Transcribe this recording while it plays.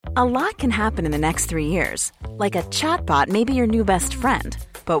A lot can happen in the next 3 years. Like a chatbot may be your new best friend.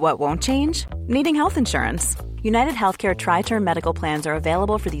 But what won't change? Needing health insurance. United Healthcare Tri-Term Medical Plans are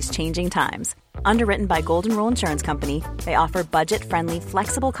available for these changing times. Underwritten by Golden Rule Insurance Company, they offer budget-friendly,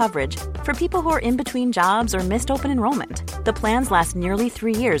 flexible coverage for people who are in between jobs or missed open enrollment. The plans last nearly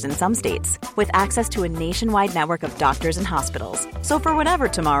 3 years in some states, with access to a nationwide network of doctors and hospitals. So for whatever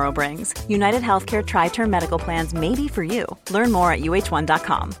tomorrow brings, United Healthcare Tri-Term Medical Plans may be for you. Learn more at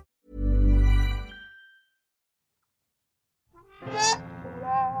uh1.com.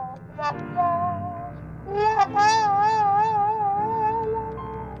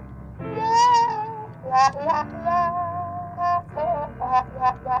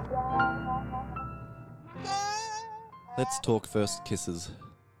 Let's talk first kisses.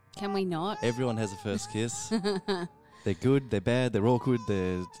 Can we not? Everyone has a first kiss. They're good, they're bad, they're awkward,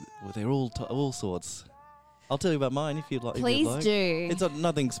 they're all sorts. I'll tell you about mine if you'd like. Please do. It's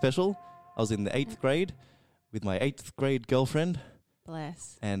nothing special. I was in the 8th grade with my 8th grade girlfriend.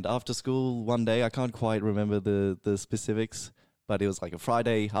 Bless. And after school one day, I can't quite remember the specifics, but it was like a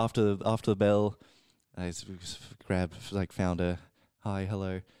Friday after the bell. I found her, hi,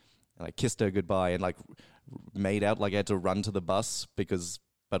 hello, and I kissed her goodbye and made out like I had to run to the bus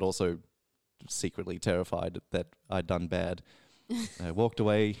but also secretly terrified that I'd done bad. I walked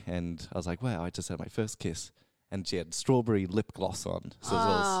away and I was like, wow, I just had my first kiss. And she had strawberry lip gloss on, so it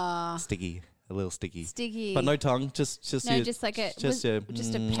was a little sticky. Sticky. But no tongue, just like a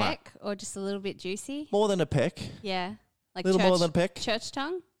peck or just a little bit juicy? More than a peck. Yeah. Like little more than a peck. Church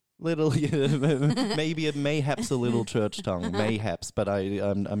tongue? Little, maybe mayhaps a little church tongue, mayhaps, but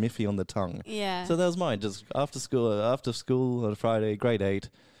I'm iffy on the tongue. Yeah. So that was mine, just after school on a Friday, grade 8,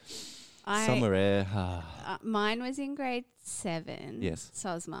 summer air. Mine was in grade 7. Yes.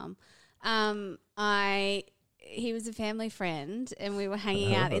 So was Mum. He was a family friend and we were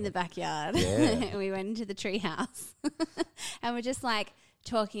hanging out in the backyard. Yeah. And we went into the tree house and we're just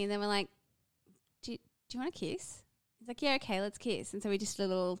talking and then we're like, do you want to kiss? He's like, yeah, okay, let's kiss. And so we just did a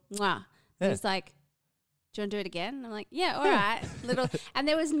little mwah. Yeah. He was like, do you want to do it again? And I'm like, yeah, all right. And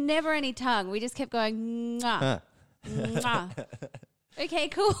there was never any tongue. We just kept going, mwah, mwah. Okay,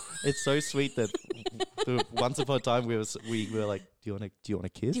 cool. It's so sweet that once upon a time we were like, do you want to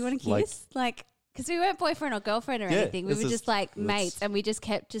kiss? Do you want to kiss? Because we weren't boyfriend or girlfriend or anything. We were just mates and we just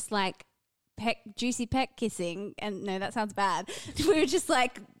kept juicy peck kissing. And no, that sounds bad. We were just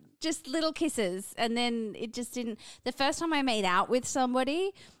little kisses. And then it just didn't. The first time I made out with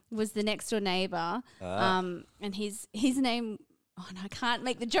somebody was the next door neighbor. And his name, oh no, I can't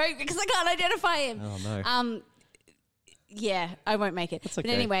make the joke because I can't identify him. Oh no. Yeah, I won't make it. That's okay.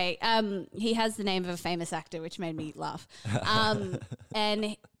 But anyway, he has the name of a famous actor, which made me laugh.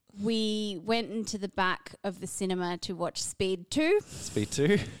 And we went into the back of the cinema to watch Speed 2. Speed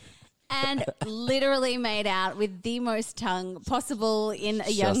 2? And literally made out with the most tongue possible in a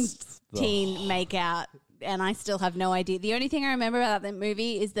young teen make out. And I still have no idea. The only thing I remember about that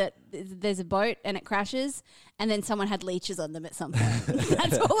movie is that there's a boat and it crashes and then someone had leeches on them at some point.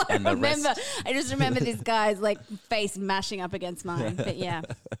 That's all I remember. I just remember this guy's face mashing up against mine. But yeah.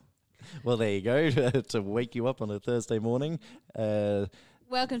 Well, there you go. To wake you up on a Thursday morning.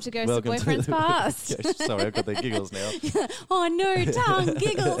 Welcome to Ghost of Boyfriends Past. Sorry, I've got the giggles now. Oh, no, tongue,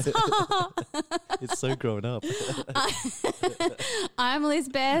 giggles. It's so grown up. I'm Liz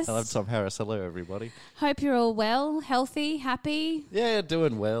Best. I'm Tom Harris. Hello, everybody. Hope you're all well, healthy, happy. Yeah,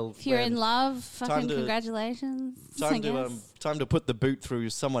 doing well. If you're in love, congratulations. Time to put the boot through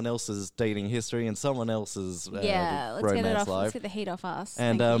someone else's dating history and someone else's let's romance get it off. life. Let's get the heat off us.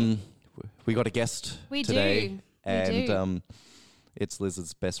 And we got a guest today. We do. It's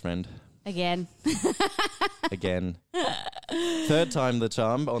Liz's best friend. Again. Third time the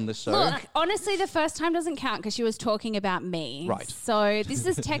charm on this show. Look, honestly, the first time doesn't count because she was talking about me. Right. So this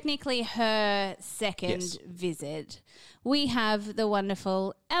is technically her second visit. We have the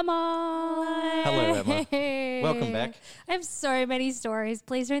wonderful Emma. Hello, Emma. Welcome back. I have so many stories.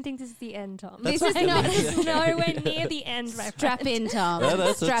 Please don't think this is the end, Tom. This is nowhere near the end, my friend. Strap in, Tom.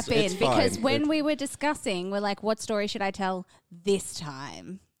 No, Strap in. it's because fine. when we were discussing, we're like, what story should I tell this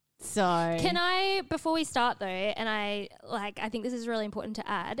time? So can I, before we start though, and I think this is really important to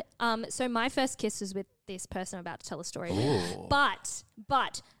add. So my first kiss was with this person I'm about to tell a story with. But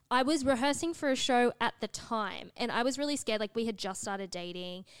I was rehearsing for a show at the time and I was really scared. We had just started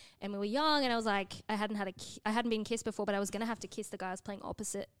dating and we were young, and I was like, I hadn't been kissed before, but I was going to have to kiss the guy I was playing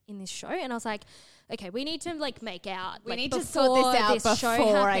opposite in this show. And I was like, okay, we need to like make out. We like, need to sort this out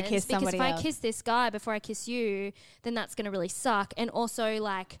before I kiss somebody else. Because if I kiss this guy before I kiss you, then that's going to really suck. And also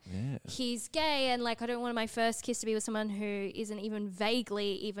like he's gay, and like I don't want my first kiss to be with someone who isn't even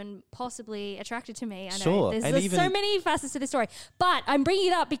vaguely, even possibly attracted to me. I know there's so many facets to this story, but I'm bringing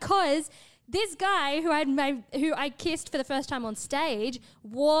it up because this guy who I kissed for the first time on stage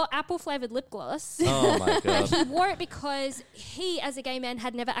wore apple-flavored lip gloss. Oh, my God. He wore it because he, as a gay man,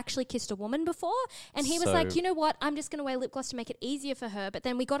 had never actually kissed a woman before. And he was like, you know what? I'm just going to wear lip gloss to make it easier for her. But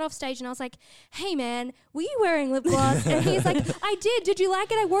then we got off stage and I was like, hey, man, were you wearing lip gloss? And he's like, I did. Did you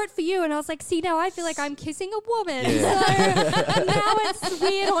like it? I wore it for you. And I was like, see, now I feel like I'm kissing a woman. Yeah. So now it's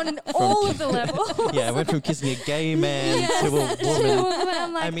weird on all of the levels. Yeah, I went from kissing a gay man to a woman.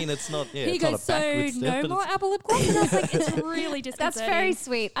 I'm like, I mean, it's not, he goes, so no more apple lip gloss? And I was like, it's really disconcerting. That's very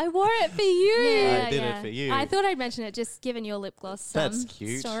sweet. I wore it for you. Yeah, I did it for you. I thought I'd mention it, just given your lip gloss That's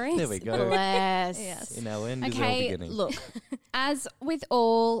cute. stories. There we go. Bless. Yes. In our end is our beginning. Look, as with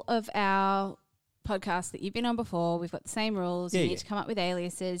all of our podcasts that you've been on before, we've got the same rules. You need to come up with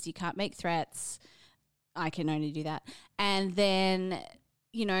aliases. You can't make threats. I can only do that. And then,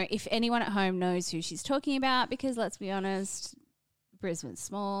 you know, if anyone at home knows who she's talking about, because let's be honest, Brisbane's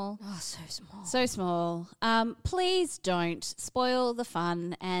small. Oh, so small. So small. Please don't spoil the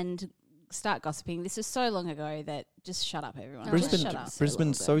fun and start gossiping. This is so long ago that just shut up, everyone. Just shut up.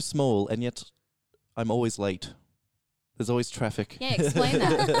 Brisbane's so small, and yet I'm always late. There's always traffic. Yeah, explain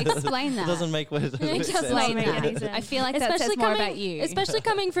that. Explain that. It doesn't make Explain that. I feel like that says more about you. Especially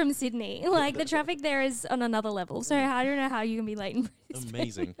coming from Sydney. Like, the traffic there is on another level. So I don't know how you can be late in Brisbane.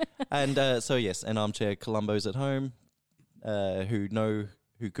 Amazing. And so, yes, an armchair Columbos at home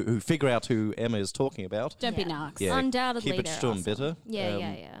who figure out who Emma is talking about. Don't be narcs. Yeah, undoubtedly, keep it stum bitter.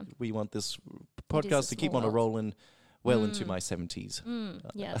 Yeah. We want this podcast to keep on a rolling well into my 70s.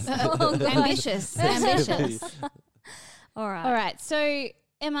 Yes. Ambitious. All right. So,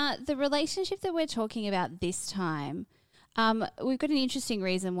 Emma, the relationship that we're talking about this time, we've got an interesting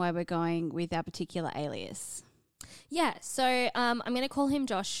reason why we're going with our particular alias. Yeah, so I'm going to call him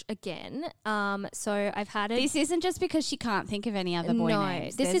Josh again. So I've had it. This isn't just because she can't think of any other boy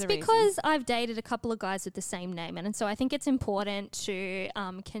names. This is because I've dated a couple of guys with the same name, and so I think it's important to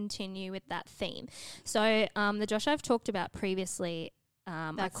continue with that theme. So the Josh I've talked about previously,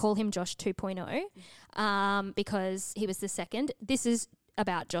 I call him Josh 2.0 because he was the second. This is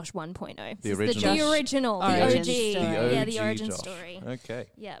about Josh 1.0. The original. The original. The OG. Yeah, the origin Josh. story. Okay.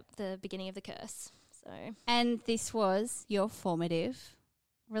 Yeah, the beginning of the curse. So. And this was your formative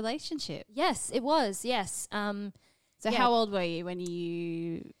relationship. Yes, it was. Yes. So how old were you when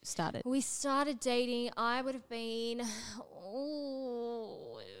you started? We started dating. I would have been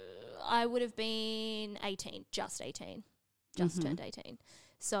 18, just 18, just turned 18.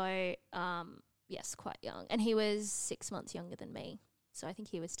 So, yes, quite young. And he was 6 months younger than me. So I think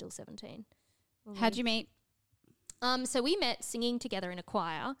he was still 17. How'd you meet? So we met singing together in a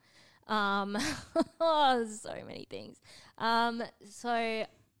choir. So many things. So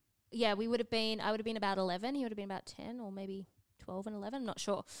yeah, I would have been about 11. He would have been about 10 or maybe 12 and 11. I'm not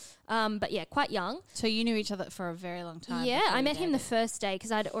sure. But yeah, quite young. So you knew each other for a very long time. Yeah, I met him the first day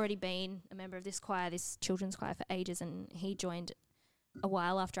because I'd already been a member of this choir, this children's choir, for ages, and he joined a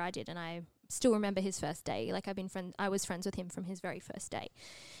while after I did, and I still remember his first day. Like, I was friends with him from his very first day.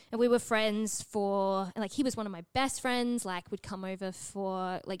 And we were friends for, like, he was one of my best friends, like, would come over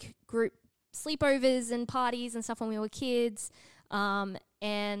for, like, group sleepovers and parties and stuff when we were kids.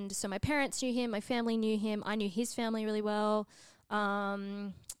 And so my parents knew him, my family knew him, I knew his family really well.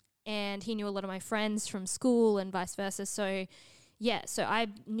 And he knew a lot of my friends from school and vice versa. So, yeah, so I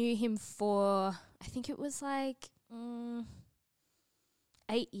knew him for, I think it was like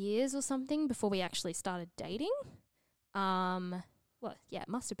 8 years or something before we actually started dating. Well, yeah, it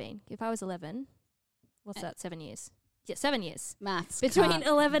must have been. If I was 11, what's that, 7 years? Yeah, 7 years. Maths. Between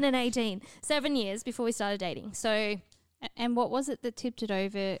 11 and 18. 7 years before we started dating. So, and what was it that tipped it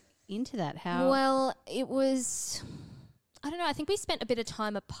over into that? How? Well, it was, I don't know, I think we spent a bit of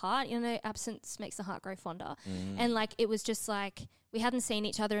time apart. You know, absence makes the heart grow fonder. And, like, it was just like we hadn't seen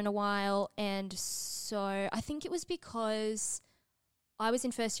each other in a while. And so I think it was because I was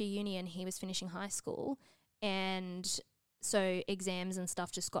in first year uni and he was finishing high school, and so exams and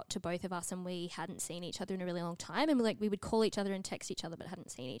stuff just got to both of us, and we hadn't seen each other in a really long time, and we would call each other and text each other but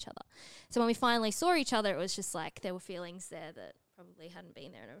hadn't seen each other. So when we finally saw each other, it was just like there were feelings there that probably hadn't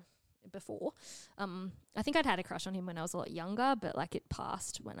been there before. I think I'd had a crush on him when I was a lot younger, but like it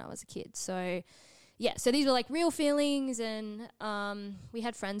passed when I was a kid. So so these were like real feelings, and we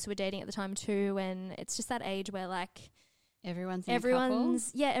had friends who were dating at the time too, and it's just that age where like everyone's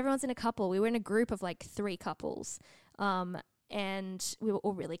in a couple. We were in a group of like 3 couples, and we were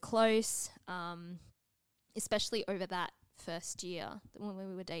all really close, especially over that first year when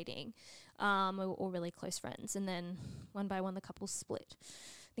we were dating. We were all really close friends, and then one by one the couples split.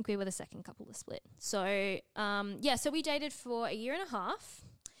 I think we were the second couple to split. So so we dated for a year and a half.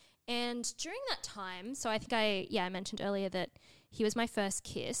 And during that time, so I think I mentioned earlier that he was my first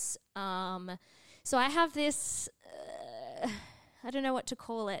kiss. So I have this, I don't know what to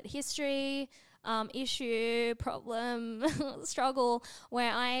call it, history, issue, problem, struggle,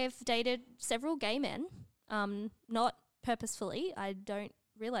 where I've dated several gay men, not purposefully. I don't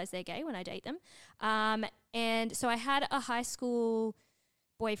realize they're gay when I date them. And so I had a high school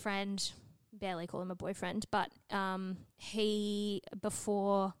boyfriend, barely call him a boyfriend, but he,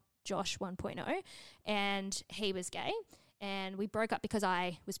 before Josh 1.0, and he was gay, and we broke up because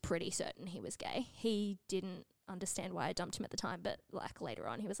I was pretty certain he was gay. He didn't understand why I dumped him at the time, but like later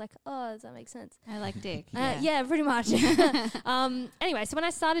on he was like, oh, does that make sense? I like dick. Yeah, pretty much. Anyway, so when I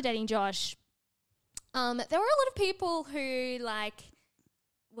started dating Josh, there were a lot of people who like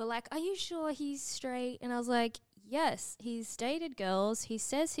were like, are you sure he's straight? And I was like, yes, he's dated girls. He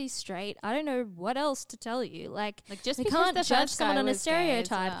says he's straight. I don't know what else to tell you. Like just we because can't the judge first someone guy on a was gay as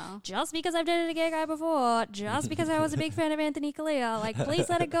stereotype. well. Just because I've dated a gay guy before. Just because I was a big fan of Anthony Kalia. Like, please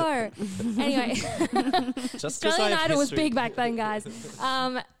let it go. Anyway, Just Australian Idol was big back then, guys.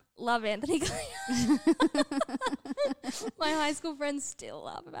 Love Anthony Kalia. My high school friends still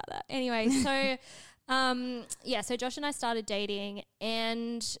laugh about that. Anyway, so so Josh and I started dating,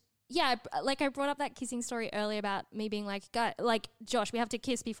 and yeah, like I brought up that kissing story earlier about me being like, Josh, we have to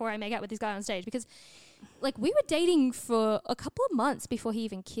kiss before I make out with this guy on stage, because like we were dating for a couple of months before he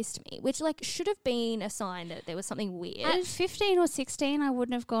even kissed me, which like should have been a sign that there was something weird. At 15 or 16, I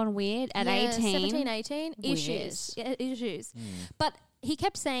wouldn't have gone weird. At 18. 17, 18, issues. Yeah, issues. But he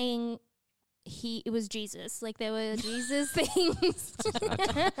kept saying it was Jesus. Like there were Jesus things.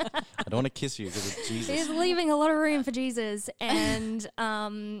 I don't want to kiss you because it's Jesus. He's leaving a lot of room for Jesus. And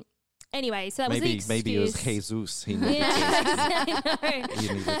anyway, so that was the excuse. Maybe it was Jesus. He needed I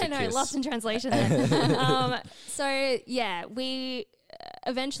know, lost in translation there. So yeah, we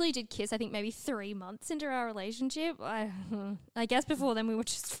eventually did kiss, I think maybe 3 months into our relationship. I guess before then we were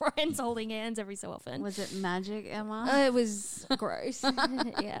just friends holding hands every so often. Was it magic, Emma? It was gross.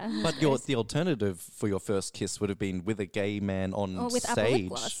 Yeah. But the alternative for your first kiss would have been with a gay man on with apple lip stage.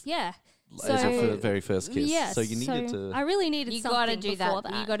 gloss. Yeah. As your very first kiss. Yes, so you needed to... I really needed something before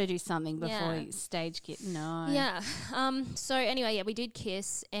that. You got to do something before you stage kiss. No. Yeah. So anyway, yeah, we did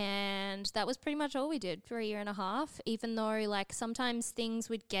kiss, and that was pretty much all we did for a year and a half, even though like sometimes things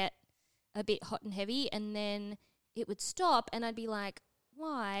would get a bit hot and heavy, and then it would stop, and I'd be like,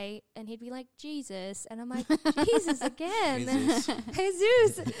 why? And he'd be like, Jesus. And I'm like, Jesus again.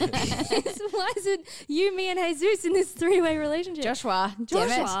 Jesus. Why is it you, me, and Jesus in this 3-way relationship? Joshua.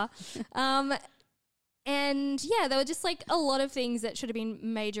 And yeah, there were just like a lot of things that should have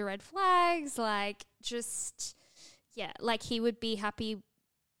been major red flags. Like just, yeah, like he would be happy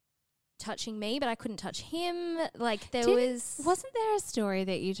touching me, but I couldn't touch him. Like wasn't there a story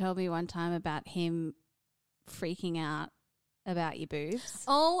that you told me one time about him freaking out about your boobs?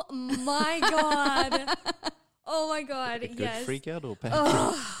 Oh my God. Oh my God. Good yes. freak out or bad?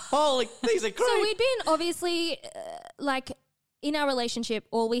 Oh, these are great. So we'd been obviously like in our relationship,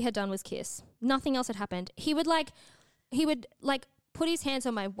 all we had done was kiss. Nothing else had happened. He would put his hands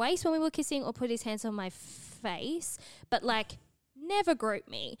on my waist when we were kissing, or put his hands on my face, but like never grope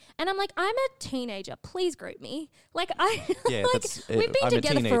me. And I'm like, I'm a teenager. Please grope me. Like we've been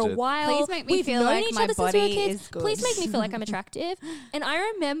together for a while. Please make me We've feel known like each my other since we were body kids. is good. Please make me feel like I'm attractive. And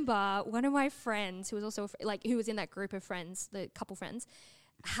I remember one of my friends who was also who was in that group of friends, the couple friends,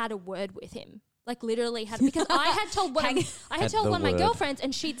 had a word with him. Like literally had, because I had told one of my girlfriends,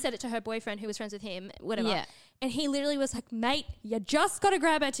 and she'd said it to her boyfriend who was friends with him, whatever. Yeah. And he literally was like, mate, you just got to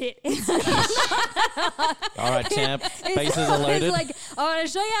grab her tit. All right, champ. Bases are loaded. He's like, I want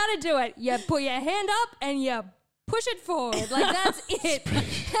to show you how to do it. You put your hand up and you push it forward. Like, that's it.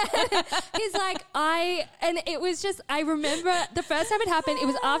 He's like, and it was just, I remember the first time it happened, it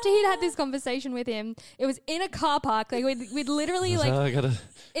was after he'd had this conversation with him. It was in a car park. Like, we'd literally, like,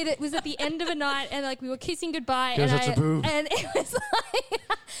 it was at the end of a night, and like we were kissing goodbye, and it was like,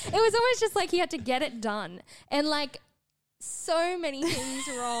 it was almost just like he had to get it done. And like, so many things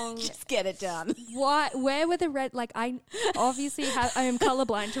wrong. Just get it done. Where were the red, like I obviously I am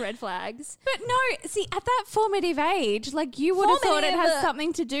colorblind to red flags. But no, see, at that formative age, like you would have thought it has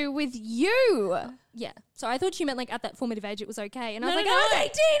something to do with you. Yeah. So I thought you meant like at that formative age it was okay. And I was like, no. I was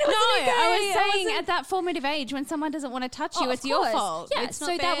 18, it wasn't okay. I was saying at that formative age when someone doesn't want to touch you, it's your fault. Yeah, it's so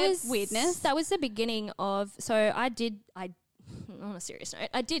not that their was weirdness. That was the beginning of, on a serious note,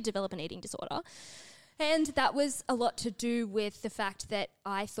 I did develop an eating disorder. And that was a lot to do with the fact that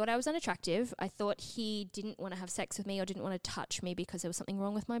I thought I was unattractive. I thought he didn't want to have sex with me or didn't want to touch me because there was something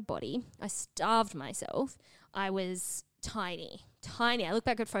wrong with my body. I starved myself. I was tiny. I look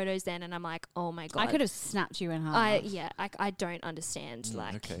back at photos then and I'm like, oh my God. I could have snapped you in half. I don't understand.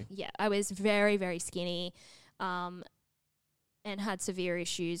 I was very, very skinny and had severe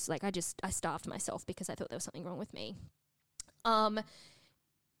issues. Like I starved myself because I thought there was something wrong with me.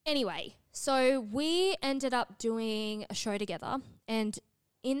 Anyway, so we ended up doing a show together, and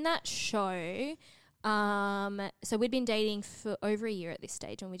in that show, so we'd been dating for over a year at this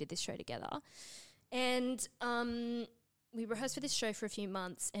stage when we did this show together, and we rehearsed for this show for a few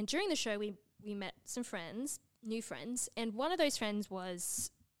months, and during the show we met some friends, new friends, and one of those friends was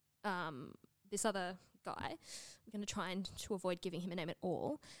this other guy. I'm going to try to avoid giving him a name at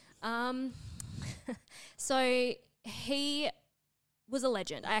all. So he was a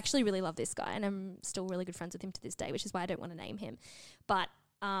legend. I actually really love this guy and I'm still really good friends with him to this day, which is why I don't want to name him. But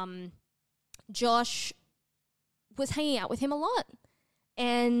Josh was hanging out with him a lot.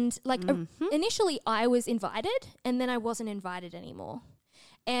 And initially I was invited and then I wasn't invited anymore.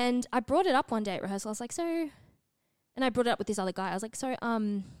 And I brought it up one day at rehearsal. I was like, and I brought it up with this other guy. I was like,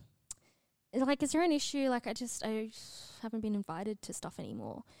 is there an issue? Like I haven't been invited to stuff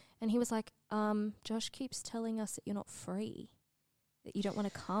anymore. And he was like, Josh keeps telling us that you're not free, that you don't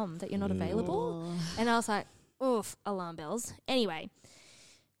want to come, that you're not available. And I was like, oof, alarm bells. Anyway,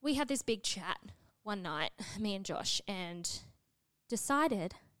 we had this big chat one night, me and Josh, and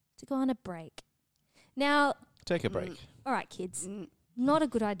decided to go on a break. Now, take a break. All right, kids, not a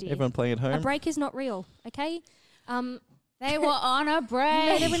good idea. Everyone playing at home? A break is not real, okay? They were on a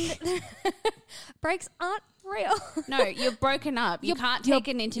break. Breaks aren't real. No, you're broken up. You can't take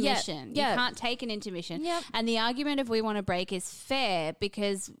an intermission. Yeah. You can't take an intermission. Yep. And the argument of we want a break is fair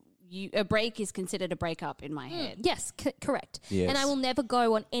because a break is considered a breakup in my head. Yes, correct. Yes. And I will never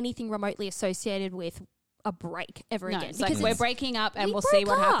go on anything remotely associated with a break ever again. It's like we're breaking up and we'll see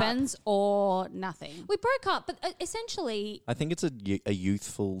what happens or nothing. We broke up, but essentially... I think it's a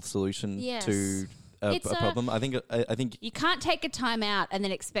youthful solution to... A problem. I think you can't take a time out and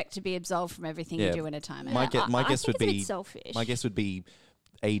then expect to be absolved from everything you do in a time out. My guess would be selfish. My guess would be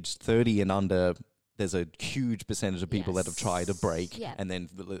age 30 and under. There's a huge percentage of people that have tried a break, and then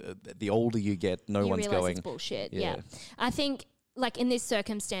the older you get, no one's going. It's bullshit. Yeah, I think like in this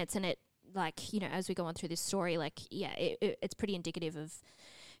circumstance, and it like as we go on through this story, it's pretty indicative of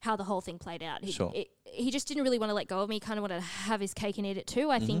how the whole thing played out. He just didn't really want to let go of me. He kind of wanted to have his cake and eat it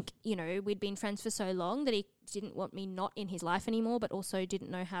too. I think, we'd been friends for so long that he didn't want me not in his life anymore, but also didn't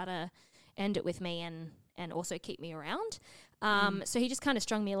know how to end it with me and also keep me around. So he just kind of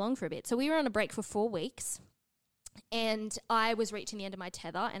strung me along for a bit. So we were on a break for 4 weeks and I was reaching the end of my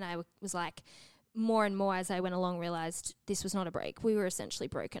tether and I was like, more and more as I went along, realised this was not a break. We were essentially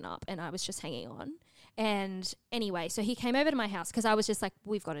broken up and I was just hanging on. And anyway, so he came over to my house because I was just like,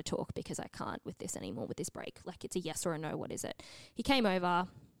 we've got to talk because I can't with this anymore, with this break. Like it's a yes or a no, what is it? He came over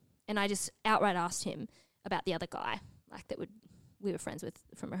and I just outright asked him about the other guy, like we were friends with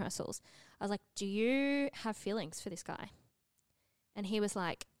from rehearsals. I was like, do you have feelings for this guy? And he was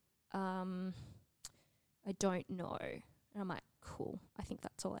like, I don't know. And I'm like, cool. I think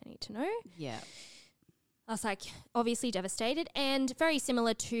that's all I need to know. Yeah. I was like, obviously devastated and very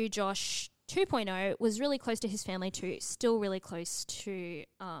similar to Josh 2.0, was really close to his family too, still really close to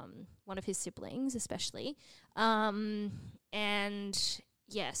one of his siblings especially. So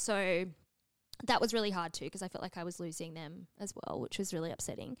that was really hard too because I felt like I was losing them as well, which was really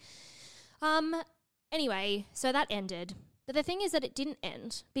upsetting. Anyway, so that ended. But the thing is that it didn't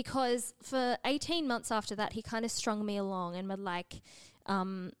end because for 18 months after that, he kind of strung me along and would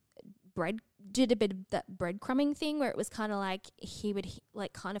did a bit of that breadcrumbing thing where it was kind of like he would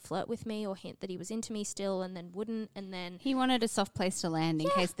like kind of flirt with me or hint that he was into me still and then wouldn't, and then he wanted a soft place to land in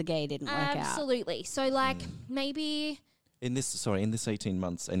case the gay didn't work out. Absolutely. So like maybe in this 18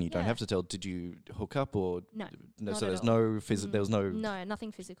 months, and you don't have to tell, did you hook up or no? So there's no there was no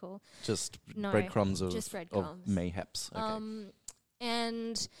nothing physical, just breadcrumbs of mayhaps. Okay.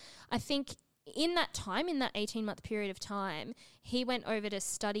 And I think in that 18-month period of time, he went over to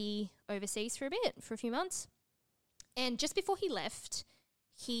study overseas for a few months. And just before he left,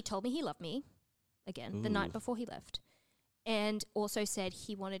 he told me he loved me again the night before he left. And also said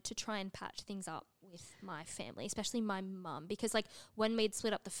he wanted to try and patch things up with my family, especially my mum. Because, like, when we'd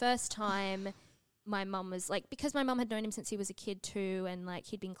split up the first time, my mum was, like, because my mum had known him since he was a kid too, and, like,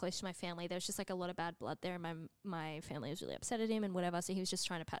 he'd been close to my family, there was just, like, a lot of bad blood there, and my family was really upset at him and whatever, so he was just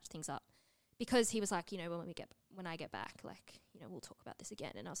trying to patch things up. Because he was like, you know, when I get back, like, you know, we'll talk about this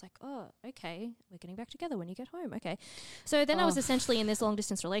again. And I was like, oh, okay, we're getting back together when you get home. Okay. So then I was essentially in this long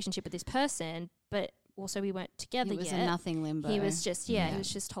distance relationship with this person, but also we weren't together yet. It was a nothing limbo. He was just, he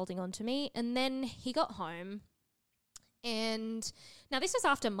was just holding on to me. And then he got home. And now this was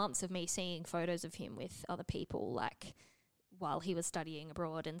after months of me seeing photos of him with other people, like, while he was studying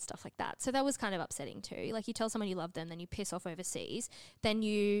abroad and stuff like that. So that was kind of upsetting too. Like, you tell someone you love them, then you piss off overseas, then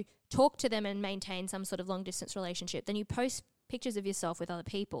you talk to them and maintain some sort of long distance relationship, then you post pictures of yourself with other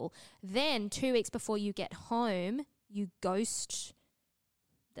people, then 2 weeks before you get home, you ghost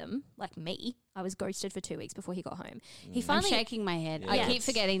them, like me. I was ghosted for 2 weeks before he got home. He finally I'm shaking my head. Yeah. I keep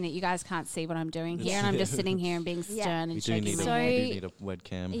forgetting that you guys can't see what I'm doing here, and I'm just sitting here and being stern and shaking my head. You do need a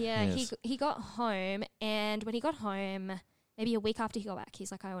webcam. Yeah, yes. He got home, and when he got home, maybe a week after he got back,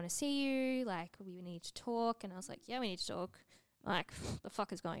 he's like, I want to see you, like, we need to talk. And I was like, yeah, we need to talk. Like, the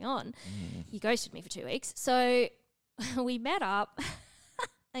fuck is going on? He ghosted me for 2 weeks. So we met up.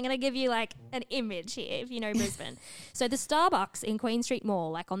 I'm going to give you, like, an image here, if you know Brisbane. So the Starbucks in Queen Street Mall,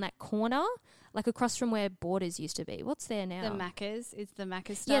 like, on that corner, like, across from where Borders used to be. What's there now? The Macca's. It's the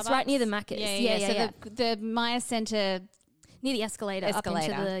Macca's Starbucks. Yeah, it's right near the Macca's. Yeah. So the Maya Centre. Near the escalator. Up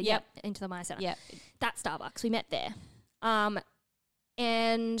into the Maya Centre. Yep. That Starbucks. We met there.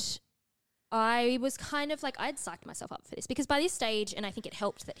 And I was kind of like, I'd psyched myself up for this because by this stage, and I think it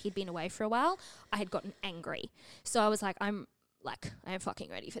helped that he'd been away for a while, I had gotten angry. So I was like, I am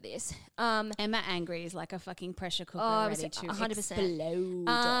fucking ready for this. Emma angry is like a fucking pressure cooker ready to 100%.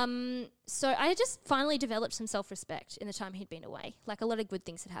 Explode. So I just finally developed some self-respect in the time he'd been away. Like, a lot of good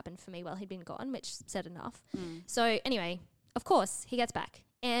things had happened for me while he'd been gone, which said enough. So anyway, of course, he gets back.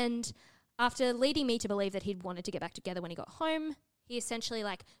 And after leading me to believe that he'd wanted to get back together when he got home, he essentially,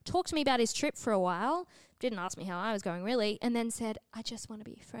 like, talked to me about his trip for a while, didn't ask me how I was going really, and then said, I just want to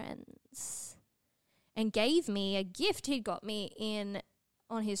be friends. And gave me a gift he'd got me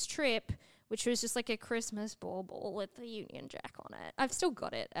on his trip, which was just like a Christmas bauble with the Union Jack on it. I've still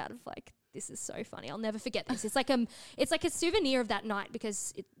got it out of, like, this is so funny. I'll never forget this. It's like a souvenir of that night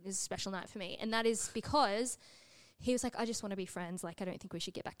because it is a special night for me. And that is because he was like, I just want to be friends. Like, I don't think we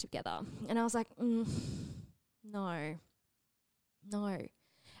should get back together. And I was like, no.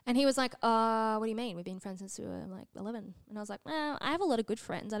 And he was like, what do you mean? We've been friends since we were like 11. And I was like, well, I have a lot of good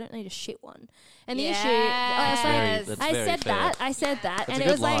friends. I don't need a shit one. And the issue, I said that. That's and it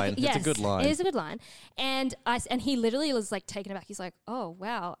was like, yes, it's a good line. It is a good line. And he literally was like taken aback. He's like, oh,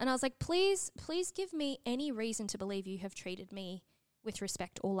 wow. And I was like, please give me any reason to believe you have treated me with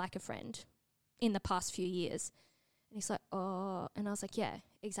respect or like a friend in the past few years. And he's like, oh. And I was like, yeah,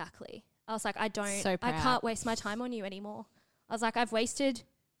 exactly. I was like, I can't waste my time on you anymore. I was like, I've wasted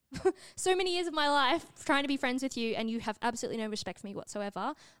so many years of my life trying to be friends with you and you have absolutely no respect for me whatsoever.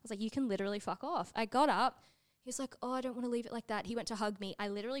 I was like, you can literally fuck off. I got up. He was like, oh, I don't want to leave it like that. He went to hug me. I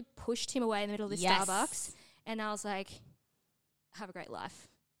literally pushed him away in the middle of this Starbucks and I was like, have a great life.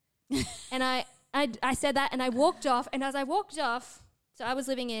 And I said that and I walked off. And as I walked off, so I was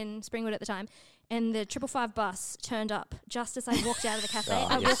living in Springwood at the time, and the 555 bus turned up just as I walked out of the cafe.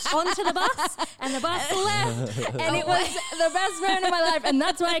 I walked onto the bus, and the bus left, and it was the best moment of my life. And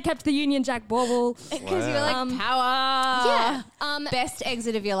that's why I kept the Union Jack bauble. Because you were like, power. Yeah. Best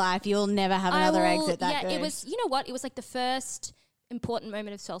exit of your life. You'll never have another exit that good. It was, you know what? It was like the first important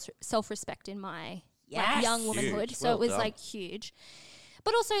moment of self-respect in my young womanhood. Huge. So it was like huge.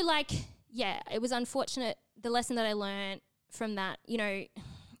 But also like, it was unfortunate. The lesson that I learned from that, you know,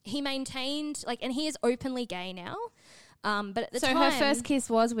 he maintained, like, and he is openly gay now. But at the time... So her first kiss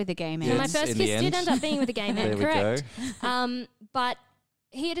was with a gay man. Yeah, my first kiss did end up being with a gay man, correct. But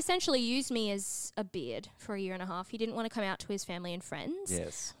he had essentially used me as a beard for 1.5 years. He didn't want to come out to his family and friends.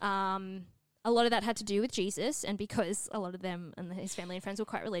 Yes. A lot of that had to do with Jesus and because a lot of them and his family and friends were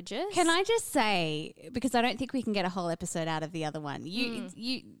quite religious. Can I just say, because I don't think we can get a whole episode out of the other one,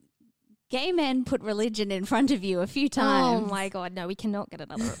 gay men put religion in front of you a few times. Oh my God, no, we cannot get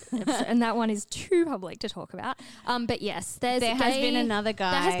another episode. And that one is too public to talk about. But yes, there has been another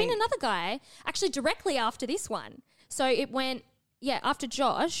guy. There has been another guy, actually directly after this one. So it went after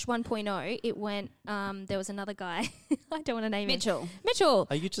Josh 1.0, it went. There was another guy. I don't want to name Mitchell. him. Mitchell.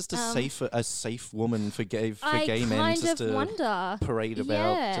 Are you just a safe woman for gay men? I just kind of to wonder. Parade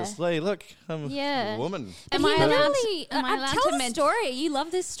about, just hey, look, I'm a woman. Am I allowed tell to the story? You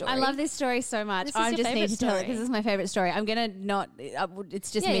love this story. I love this story so much. I just need to tell it because it's my favorite story. I'm gonna not.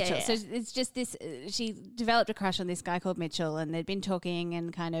 It's just Mitchell. So it's just this. She developed a crush on this guy called Mitchell, and they'd been talking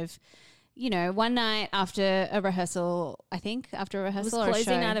and kind of. One night after a rehearsal, or a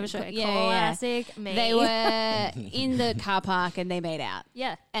closing night of a show. Classic me. They were in the car park and they made out.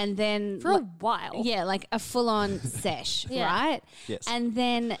 Yeah. And then... For a while. Yeah, like a full-on sesh, right? Yes. And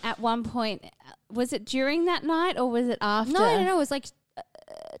then at one point, was it during that night or was it after? No. It was like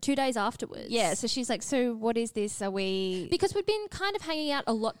 2 days afterwards. Yeah, so she's like, so what is this? Are we... Because we'd been kind of hanging out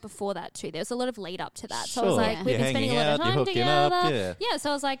a lot before that too. There was a lot of lead up to that. So Sure. I was like, we've been spending a lot of time together. Yeah, so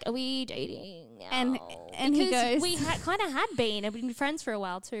I was like, are we dating? And because he goes... we kind of had been. And we'd been friends for a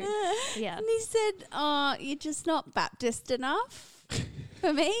while too. Yeah. And he said, oh, you're just not Baptist enough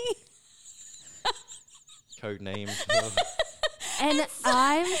for me. Code name. And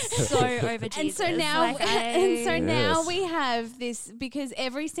I'm so over Jesus. And so now, Yes. we have this because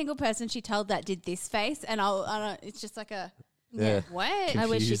every single person she told that did this face, and it's just like a what? I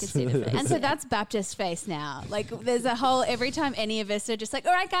wish you could see the face. And so that's Baptist face now. Like there's a whole every time any of us are just like,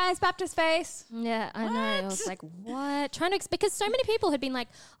 all right, guys, Baptist face. Yeah, I know. I was like, what? Trying to because so many people had been like,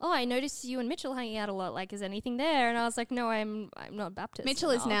 oh, I noticed you and Mitchell hanging out a lot. Like, is anything there? And I was like, no, I'm not Baptist. Mitchell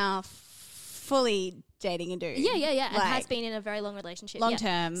is now fully dating a dude. Yeah. And has been in a very long relationship. Long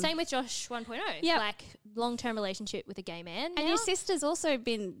term. Same with Josh 1.0. Yeah. Like long-term relationship with a gay man. And your sister's also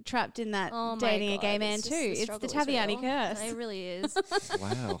been trapped in that dating a gay man too. It's the Taviani curse. It really is.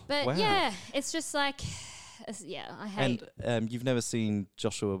 Wow. But it's just like, I hate. And you've never seen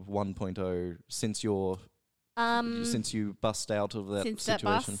Joshua 1.0 since since you bust out of that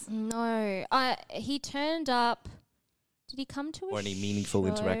situation? No. He turned up. Did he come to a Or any meaningful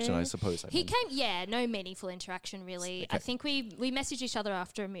interaction, I suppose. He came, no meaningful interaction really. Okay. I think we messaged each other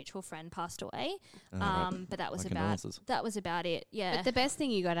after a mutual friend passed away. But that was about it. Yeah. But the best thing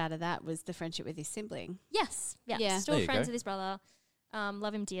you got out of that was the friendship with his sibling. Yes. Yeah. Still friends with his brother.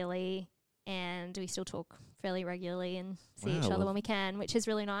 Love him dearly. And we still talk fairly regularly and see each other when we can, which is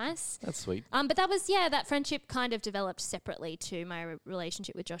really nice. That's sweet. But that was, that friendship kind of developed separately to my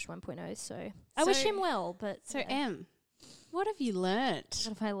relationship with Josh 1.0. So I wish him well, but... So Em, what have you learnt?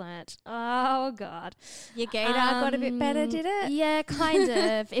 What have I learnt? Oh, God. Your gaydar got a bit better, did it? Yeah, kind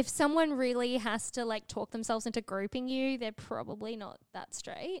of. If someone really has to, talk themselves into grouping you, they're probably not that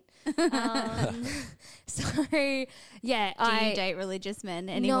straight. So, yeah. Do you date religious men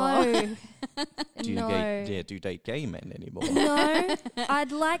anymore? No. Do you date gay men anymore? No.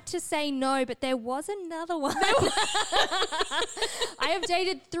 I'd like to say no, but there was another one. I have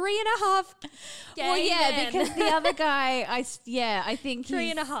dated 3.5 gay men. Because the other guy, I think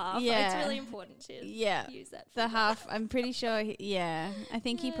 3.5. Yeah. It's really important to use that. The half, I'm pretty sure, I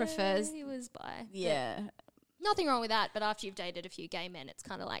think he prefers. He was bi. Yeah. Nothing wrong with that, but after you've dated a few gay men, it's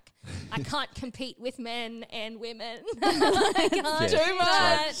kind of like, I can't compete with men and women. I can't do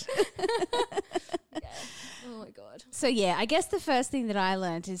much. Oh, my God. So, I guess the first thing that I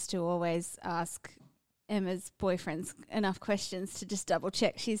learned is to always ask Emma's boyfriends enough questions to just double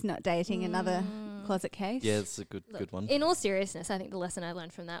check she's not dating another closet case. Yeah, it's a good one. In all seriousness, I think the lesson I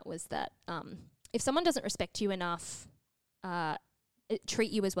learned from that was that if someone doesn't respect you enough,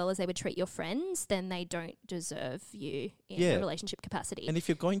 treat you as well as they would treat your friends, then they don't deserve you in a relationship capacity. And if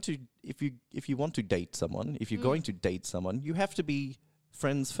you're going to, if you want to date someone, if you're going to date someone, you have to be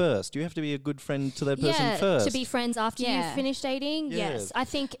friends first. You have to be a good friend to that person first. To be friends after you finish dating. Yes. I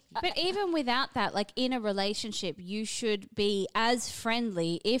think. But even without that, in a relationship, you should be as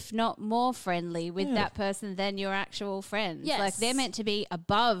friendly, if not more friendly, with that person than your actual friends. Yes. They're meant to be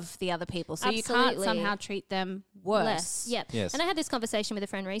above the other people. So you can't somehow treat them worse. Yep. Yes. And I had this conversation with a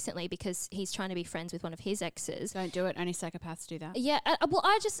friend recently because he's trying to be friends with one of his exes. Don't do it. Only psychopaths do that. Yeah. Well,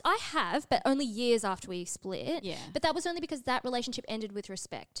 I have, but only years after we split. Yeah. But that was only because that relationship ended with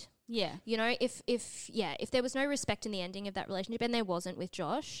respect. Yeah. You know, if there was no respect in the ending of that relationship, and there wasn't with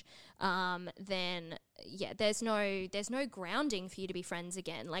Josh, then there's no grounding for you to be friends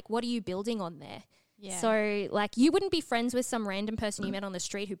again. What are you building on there? Yeah. So, you wouldn't be friends with some random person you met on the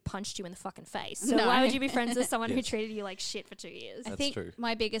street who punched you in the fucking face. So why would you be friends with someone who treated you like shit for 2 years? I think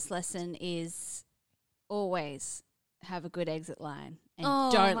my biggest lesson is always have a good exit line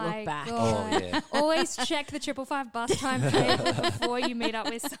and don't look back. God. Oh, yeah. Always check the 555 bus time table before you meet up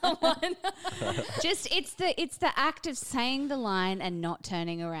with someone. It's the act of saying the line and not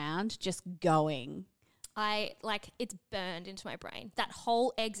turning around, just going. it's burned into my brain. That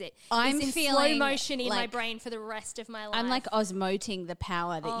whole exit I'm is in feeling slow motion in my like brain for the rest of my life. I'm like osmoting the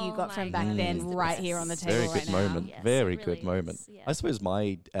power that you got from back then right here on the table Very right good now. moment. Yes, Very it really good moment. is, yeah. I suppose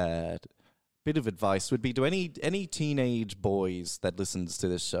my bit of advice would be to any teenage boys that listens to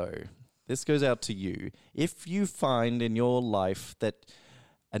this show. This goes out to you. If you find in your life that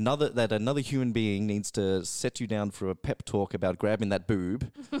another human being needs to set you down for a pep talk about grabbing that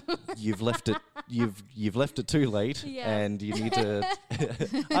boob, you've left it too late, and you need to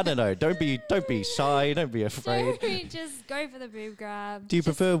I don't know, don't be shy, don't be afraid. Just go for the boob grab. Do you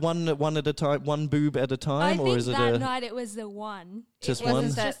prefer one at a time, one boob at a time, or is it that night it was the one. Just it one?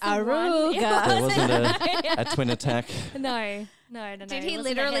 Was just the Aruga. There wasn't a twin attack. No. Did he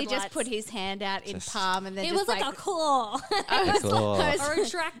literally just put his hand out in palm and then it just was like a claw. A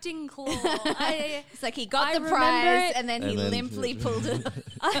retracting claw. It's like he got the prize and then he limply pulled it.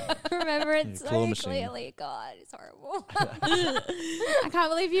 I remember it so machine. clearly. God, it's horrible. I can't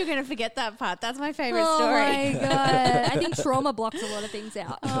believe you're going to forget that part. That's my favorite story. Oh my God. I think trauma blocks a lot of things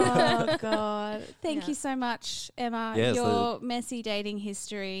out. Oh God. Thank you so much, Emma. Yes, your messy dating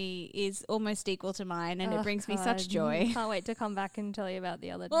history is almost equal to mine and it brings me such joy. Can't wait to come back and tell you about the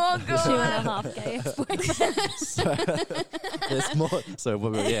other 2.5 gay ex-boyfriends. There's more. So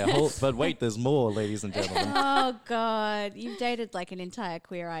but wait, there's more, ladies and gentlemen. Oh God, you've dated like an entire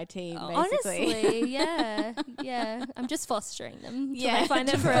Queer Eye team, basically. Honestly, yeah. I'm just fostering them. Yeah, I find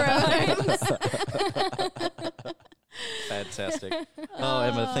them forever. Fantastic. Oh,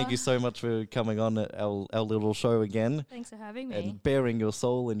 Emma, thank you so much for coming on our little show again. Thanks for having me. And bearing your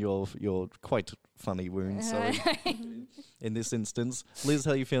soul and your quite funny wounds. So in this instance, Liz,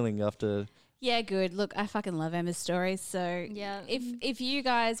 how are you feeling after? Yeah, good. Look, I fucking love Emma's stories. So yeah. if you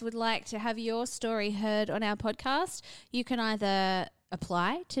guys would like to have your story heard on our podcast, you can either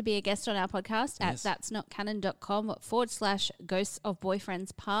apply to be a guest on our podcast at that'snotcanon.com/ghosts of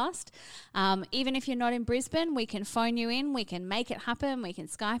boyfriends past. Even if you're not in Brisbane, we can phone you in, we can make it happen, we can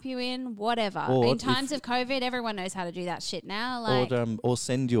Skype you in, whatever. Or in times of COVID, everyone knows how to do that shit now. Or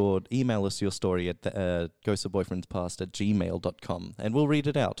email us your story at ghostsofboyfriendspast@gmail.com and we'll read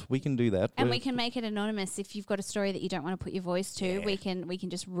it out. We can do that. And we can make it anonymous. If you've got a story that you don't want to put your voice to, we can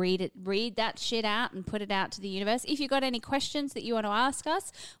just read that shit out and put it out to the universe. If you've got any questions that you want to ask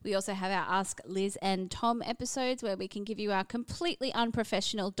us, we also have our Ask Liz and Tom episodes where we can give you our completely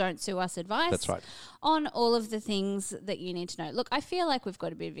unprofessional don't sue us advice. That's right. On all of the things that you need to know. Look, I feel like we've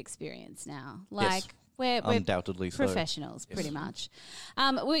got a bit of experience now. Like we're undoubtedly professionals, pretty much.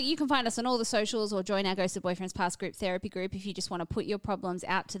 You can find us on all the socials or join our Ghost of Boyfriends Past group therapy group if you just want to put your problems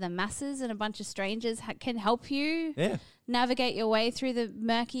out to the masses, and a bunch of strangers can help you navigate your way through the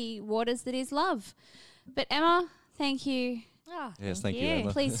murky waters that is love. But Emma, thank you. Oh, yes, thank you,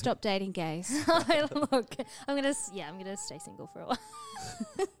 Emma. Please stop dating gays. Look, I'm gonna stay single for a while.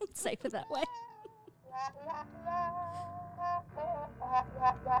 Safer that way.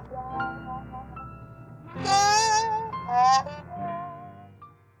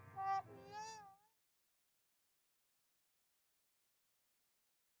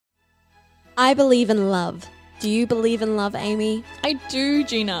 I believe in love. Do you believe in love, Amy? I do,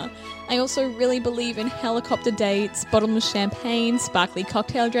 Gina. I also really believe in helicopter dates, bottomless champagne, sparkly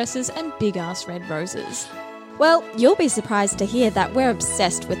cocktail dresses, and big-ass red roses. Well, you'll be surprised to hear that we're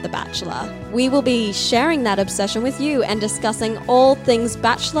obsessed with The Bachelor. We will be sharing that obsession with you and discussing all things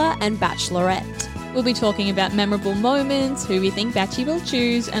Bachelor and Bachelorette. We'll be talking about memorable moments, who we think Batchy will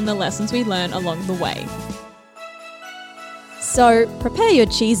choose, and the lessons we learn along the way. So, prepare your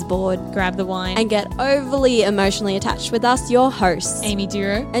cheese board, grab the wine, and get overly emotionally attached with us, your hosts, Amy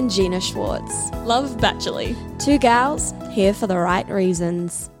Duro and Gina Schwartz. Love Batchley. Two gals, here for the right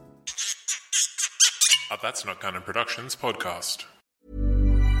reasons. A That's Not Canon Productions podcast.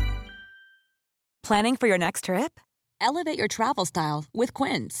 Planning for your next trip? Elevate your travel style with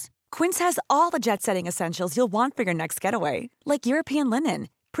Quince. Quince has all the jet-setting essentials you'll want for your next getaway, like European linen,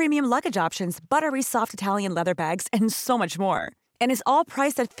 premium luggage options, buttery soft Italian leather bags, and so much more. And is all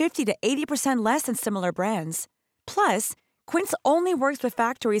priced at 50 to 80% less than similar brands. Plus, Quince only works with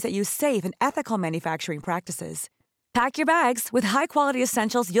factories that use safe and ethical manufacturing practices. Pack your bags with high-quality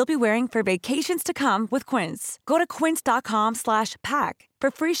essentials you'll be wearing for vacations to come with Quince. Go to quince.com/pack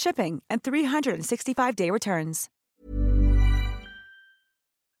for free shipping and 365-day returns.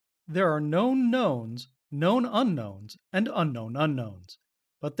 There are known knowns, known unknowns, and unknown unknowns.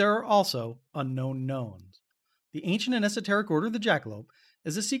 But there are also unknown knowns. The ancient and esoteric order of the Jackalope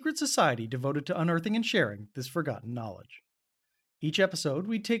is a secret society devoted to unearthing and sharing this forgotten knowledge. Each episode,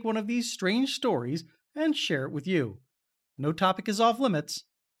 we take one of these strange stories and share it with you. No topic is off limits,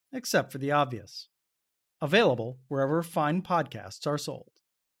 except for the obvious. Available wherever fine podcasts are sold.